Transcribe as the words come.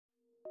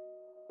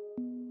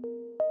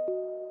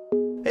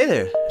Hey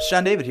there,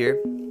 Sean David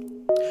here.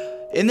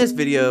 In this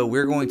video,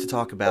 we're going to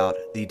talk about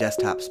the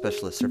Desktop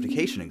Specialist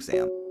Certification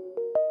exam.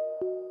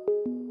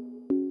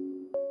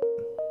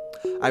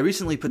 I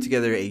recently put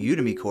together a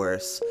Udemy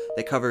course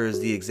that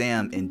covers the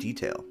exam in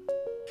detail.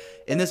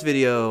 In this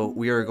video,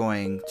 we are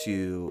going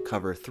to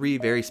cover 3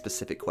 very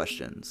specific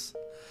questions.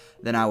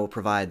 Then I will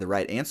provide the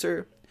right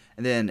answer,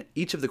 and then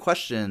each of the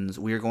questions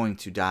we are going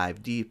to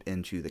dive deep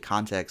into the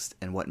context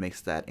and what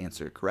makes that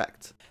answer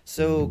correct.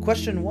 So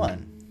question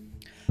 1.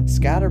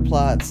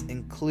 Scatterplots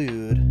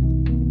include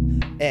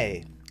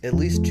A, at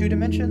least 2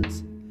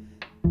 dimensions,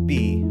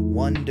 B,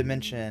 1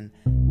 dimension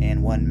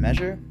and 1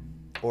 measure,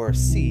 or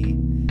C,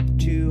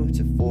 2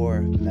 to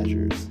 4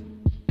 measures.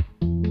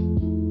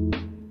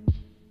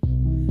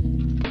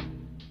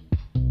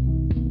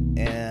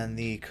 And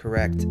the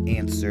correct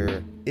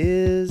answer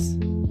is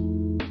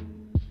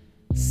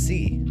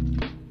C.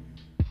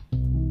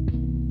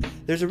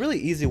 There's a really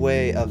easy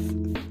way of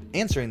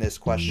answering this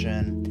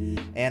question,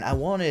 and I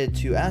wanted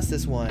to ask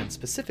this one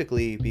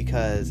specifically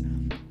because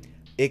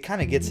it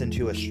kind of gets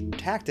into a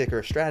tactic or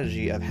a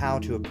strategy of how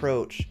to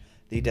approach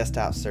the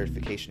desktop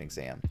certification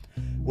exam.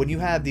 When you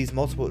have these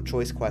multiple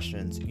choice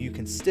questions, you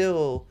can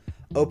still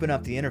open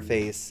up the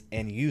interface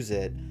and use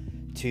it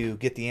to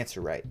get the answer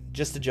right,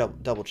 just to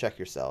double check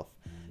yourself.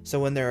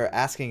 So when they're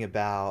asking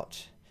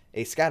about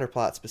a scatter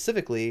plot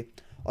specifically,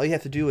 all you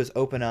have to do is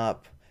open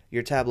up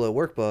your Tableau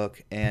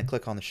workbook and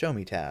click on the Show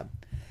Me tab.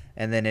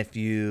 And then if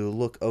you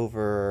look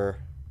over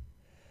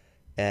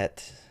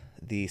at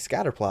the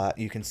scatter plot,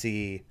 you can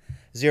see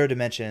 0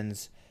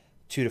 dimensions,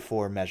 2 to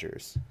 4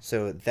 measures.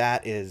 So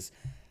that is,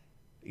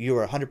 you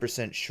are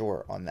 100%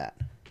 sure on that.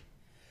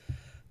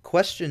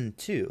 Question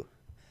 2.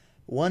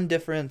 One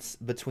difference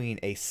between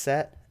a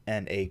set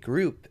and a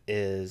group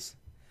is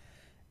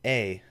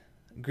A,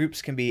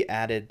 groups can be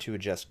added to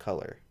adjust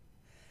color.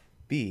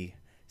 B,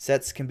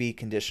 sets can be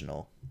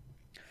conditional.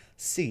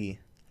 C,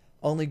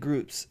 only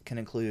groups can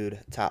include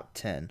top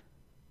 10.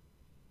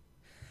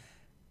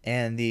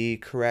 And the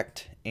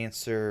correct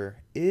answer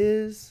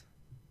is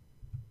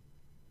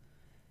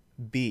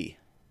B.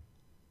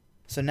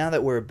 So now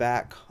that we're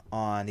back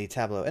on the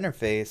Tableau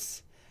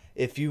interface,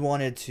 if you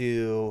wanted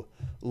to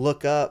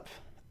look up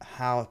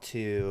how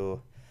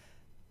to...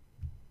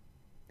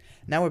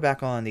 Now we're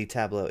back on the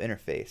Tableau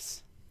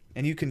interface,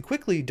 and you can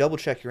quickly double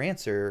check your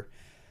answer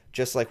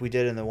just like we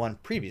did in the one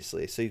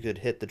previously. So you could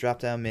hit the drop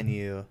down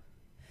menu,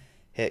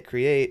 hit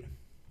create,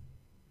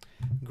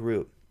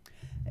 group,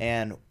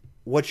 and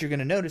what you're going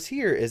to notice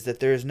here is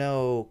that there's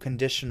no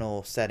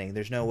conditional setting.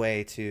 There's no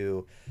way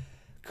to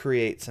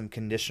create some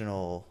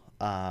conditional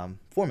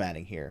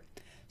formatting here.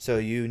 So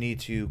you need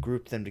to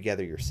group them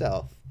together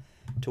yourself,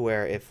 to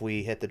where if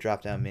we hit the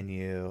drop down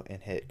menu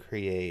and hit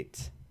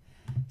create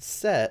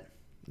set,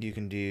 you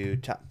can do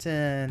top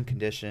 10,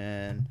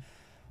 condition,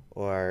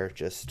 or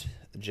just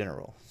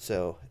general.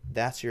 So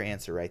that's your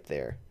answer right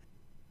there.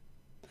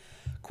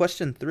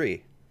 Question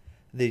 3.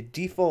 The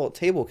default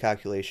table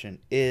calculation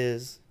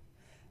is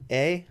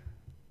A,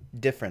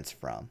 difference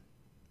from,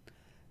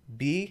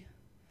 B,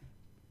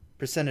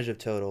 percentage of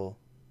total,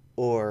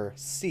 or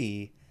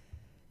C,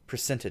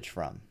 percentage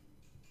from.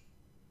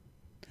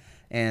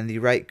 And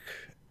the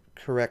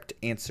correct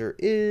answer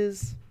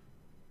is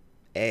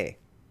A.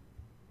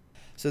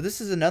 So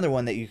this is another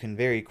one that you can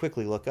very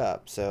quickly look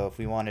up. So if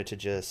we wanted to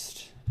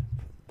just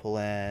pull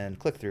in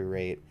click-through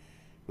rate,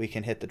 we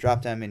can hit the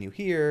drop-down menu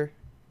here,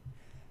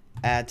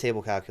 add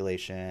table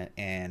calculation,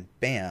 and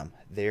bam,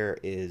 there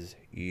is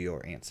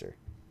your answer.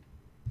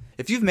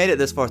 If you've made it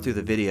this far through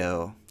the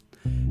video,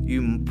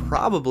 you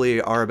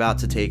probably are about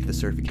to take the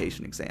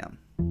certification exam.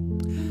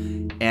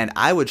 And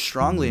I would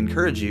strongly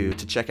encourage you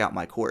to check out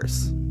my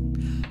course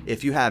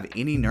if you have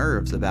any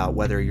nerves about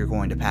whether you're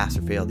going to pass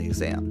or fail the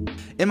exam.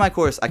 In my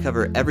course, I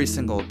cover every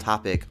single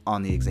topic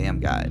on the exam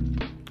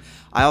guide.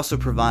 I also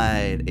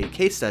provide a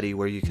case study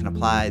where you can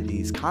apply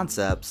these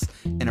concepts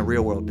in a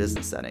real-world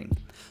business setting.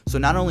 So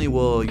not only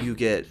will you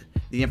get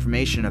the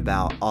information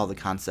about all the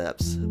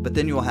concepts, but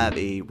then you'll have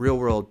a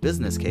real-world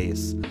business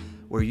case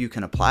where you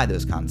can apply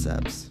those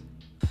concepts.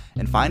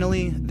 And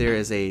finally, there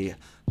is a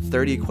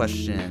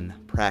 30-question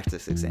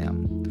practice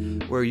exam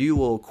where you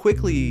will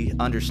quickly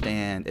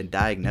understand and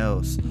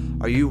diagnose,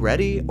 are you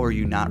ready or are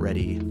you not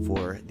ready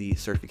for the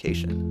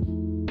certification?